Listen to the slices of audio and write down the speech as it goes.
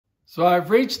So I've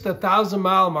reached the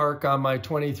 1,000-mile mark on my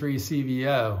 23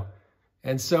 CVO,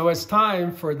 and so it's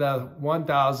time for the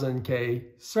 1,000K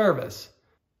service.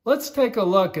 Let's take a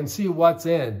look and see what's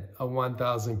in a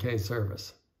 1,000K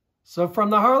service. So from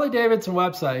the Harley-Davidson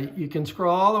website, you can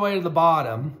scroll all the way to the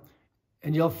bottom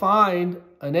and you'll find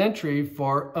an entry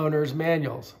for owner's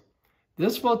manuals.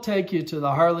 This will take you to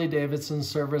the Harley-Davidson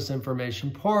Service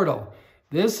Information Portal.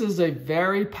 This is a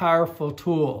very powerful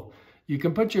tool. You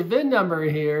can put your VIN number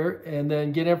here and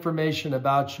then get information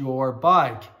about your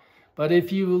bike. But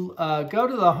if you go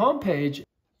to the home page,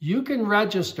 you can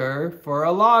register for a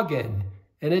login.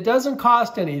 And it doesn't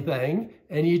cost anything,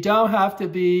 and you don't have to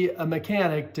be a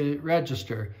mechanic to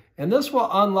register. And this will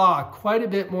unlock quite a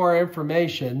bit more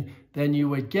information than you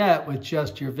would get with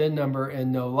just your VIN number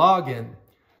and no login.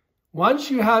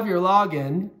 Once you have your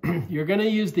login, you're going to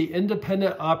use the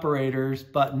independent operators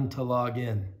button to log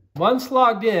in. Once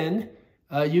logged in,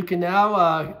 you can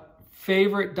now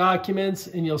favorite documents,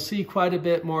 and you'll see quite a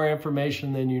bit more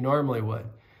information than you normally would.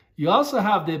 You also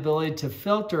have the ability to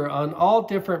filter on all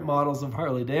different models of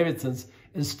Harley-Davidsons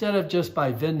instead of just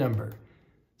by VIN number.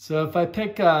 So if I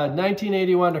pick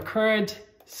 1981 to current,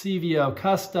 CVO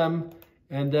custom,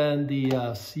 and then the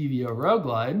CVO Road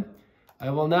Glide, I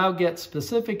will now get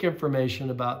specific information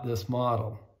about this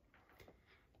model.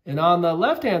 And on the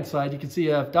left-hand side, you can see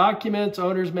you have documents,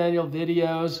 owner's manual,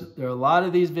 videos. There are a lot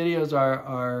of these videos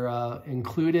are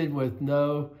included with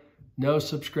no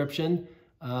subscription.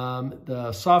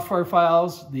 The software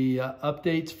files, the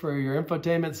updates for your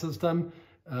infotainment system,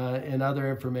 and other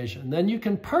information. Then you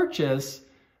can purchase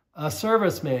a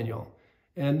service manual.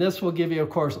 And this will give you,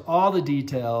 of course, all the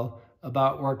detail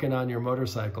about working on your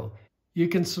motorcycle. You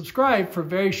can subscribe for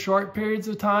very short periods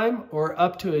of time or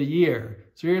up to a year.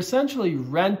 So you're essentially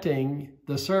renting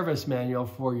the service manual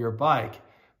for your bike.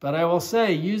 But I will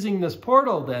say using this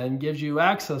portal then gives you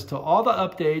access to all the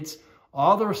updates,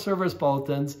 all the service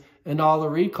bulletins, and all the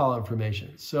recall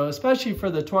information. So especially for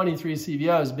the 23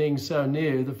 CVOs being so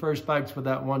new, the first bikes with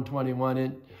that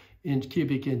 121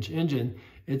 cubic inch engine,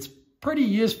 it's pretty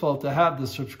useful to have the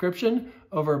subscription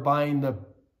over buying the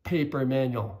paper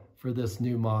manual for this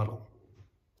new model.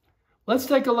 Let's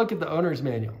take a look at the owner's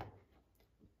manual.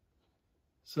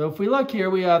 So if we look here,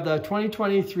 we have the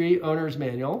 2023 owner's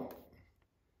manual.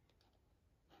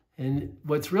 And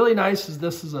what's really nice is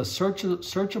this is a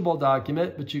searchable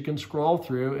document, but you can scroll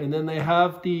through, and then they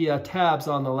have the tabs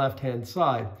on the left-hand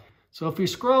side. So if we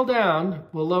scroll down,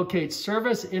 we'll locate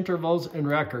service intervals and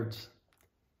records.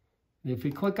 And if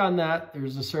we click on that,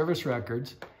 there's the service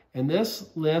records. And this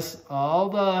lists all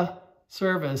the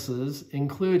services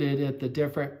included at the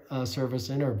different service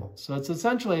intervals. So it's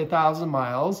essentially 1,000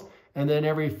 miles and then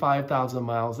every 5,000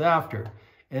 miles after.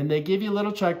 And they give you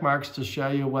little check marks to show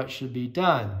you what should be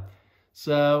done.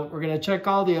 So we're going to check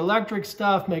all the electric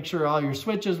stuff, make sure all your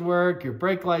switches work, your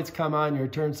brake lights come on, your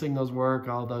turn signals work,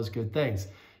 all those good things.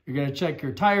 You're going to check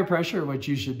your tire pressure, which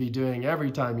you should be doing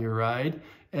every time you ride,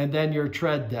 and then your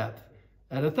tread depth.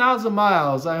 At 1,000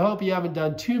 miles, I hope you haven't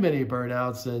done too many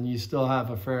burnouts and you still have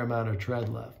a fair amount of tread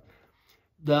left.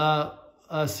 The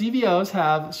CVOs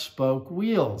have spoke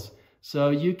wheels, so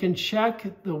you can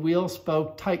check the wheel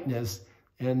spoke tightness,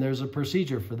 and there's a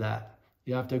procedure for that.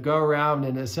 You have to go around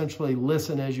and essentially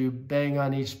listen as you bang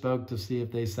on each spoke to see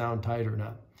if they sound tight or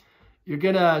not. You're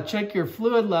going to check your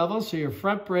fluid level, so your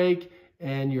front brake,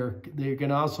 and you're going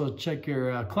to also check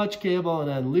your clutch cable and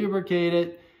then lubricate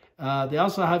it. They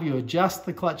also have you adjust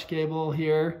the clutch cable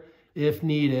here if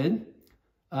needed.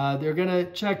 They're going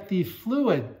to check the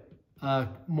fluid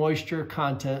moisture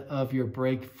content of your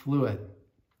brake fluid.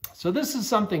 So this is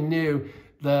something new.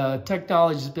 The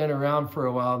technology's been around for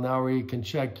a while now where you can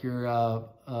check your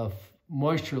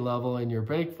moisture level in your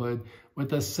brake fluid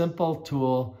with a simple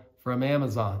tool from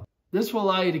Amazon. This will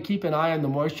allow you to keep an eye on the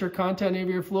moisture content of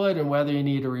your fluid and whether you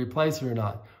need to replace it or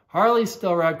not. Harley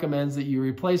still recommends that you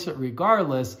replace it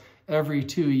regardless every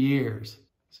 2 years.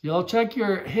 So you'll check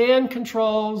your hand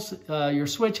controls, your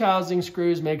switch housing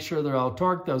screws, make sure they're all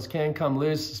torqued. Those can come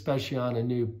loose, especially on a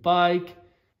new bike.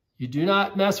 You do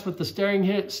not mess with the steering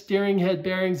head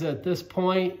bearings at this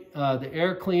point. The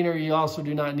air cleaner, you also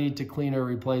do not need to clean or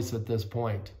replace at this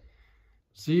point.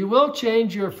 So you will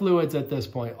change your fluids at this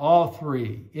point, all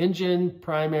three, engine,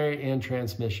 primary, and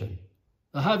transmission.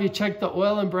 They'll have you check the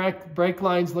oil and brake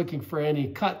lines looking for any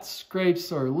cuts,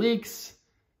 scrapes, or leaks,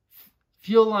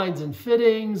 fuel lines and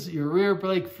fittings, your rear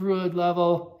brake fluid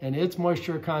level and its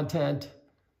moisture content.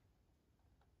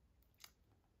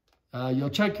 You'll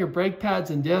check your brake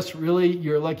pads and discs. Really,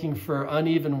 you're looking for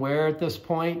uneven wear at this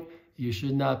point. You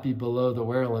should not be below the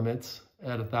wear limits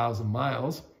at 1,000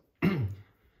 miles.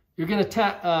 You're going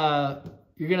to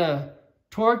you're going to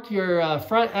torque your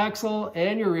front axle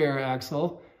and your rear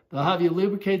axle. They'll have you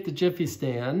lubricate the jiffy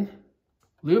stand,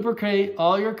 lubricate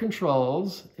all your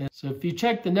controls. And so if you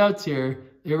check the notes here,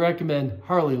 they recommend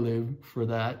Harley lube for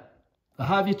that. They'll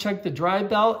have you check the drive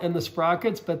belt and the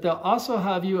sprockets, but they'll also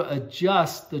have you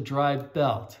adjust the drive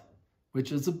belt,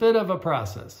 which is a bit of a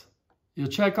process. You'll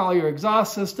check all your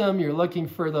exhaust system. You're looking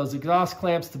for those exhaust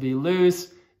clamps to be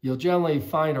loose. You'll generally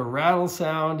find a rattle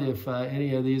sound if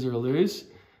any of these are loose.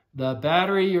 The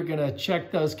battery, you're going to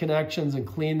check those connections and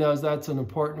clean those. That's an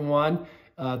important one.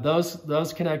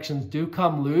 Those connections do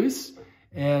come loose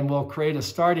and will create a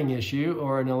starting issue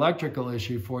or an electrical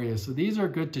issue for you. So these are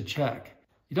good to check.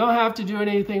 You don't have to do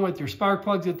anything with your spark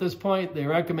plugs at this point. They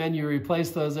recommend you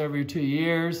replace those every 2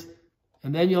 years.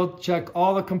 And then you'll check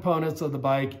all the components of the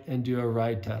bike and do a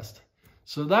ride test.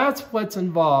 So that's what's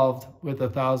involved with a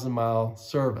 1,000-mile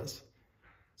service.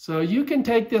 So you can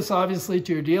take this obviously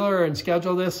to your dealer and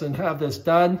schedule this and have this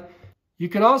done. You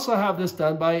can also have this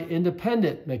done by an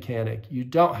independent mechanic. You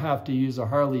don't have to use a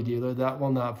Harley dealer. That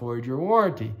will not void your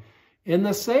warranty. In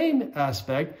the same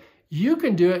aspect, you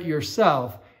can do it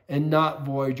yourself and not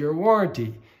void your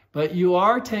warranty. But you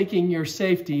are taking your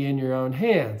safety in your own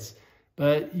hands.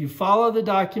 But you follow the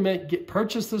document,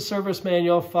 purchase the service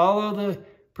manual, follow the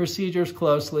procedures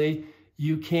closely.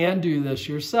 You can do this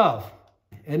yourself.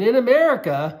 And in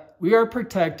America, we are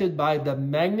protected by the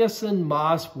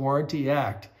Magnuson-Moss Warranty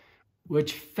Act,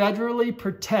 which federally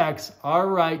protects our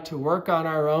right to work on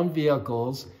our own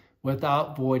vehicles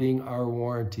without voiding our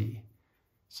warranty.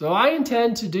 So I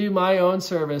intend to do my own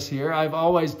service here. I've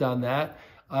always done that.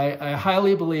 I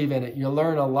highly believe in it. You'll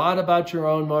learn a lot about your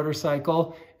own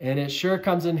motorcycle, and it sure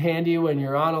comes in handy when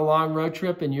you're on a long road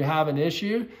trip and you have an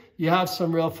issue. You have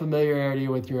some real familiarity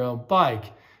with your own bike.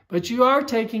 But you are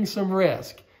taking some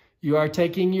risk. You are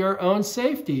taking your own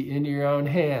safety in your own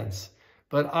hands.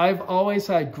 But I've always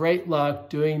had great luck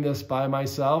doing this by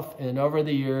myself, and over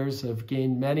the years have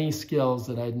gained many skills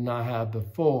that I did not have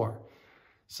before.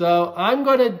 So I'm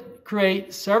going to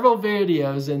create several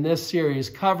videos in this series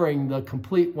covering the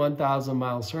complete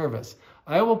 1,000-mile service.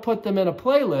 I will put them in a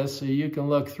playlist so you can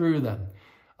look through them.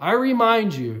 I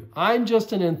remind you, I'm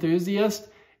just an enthusiast,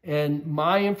 and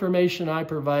my information I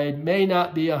provide may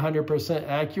not be 100%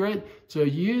 accurate, so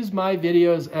use my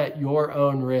videos at your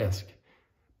own risk.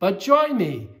 But join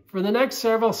me for the next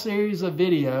several series of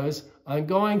videos on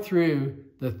going through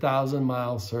the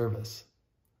 1,000-mile service.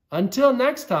 Until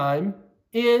next time,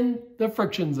 in the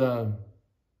friction zone.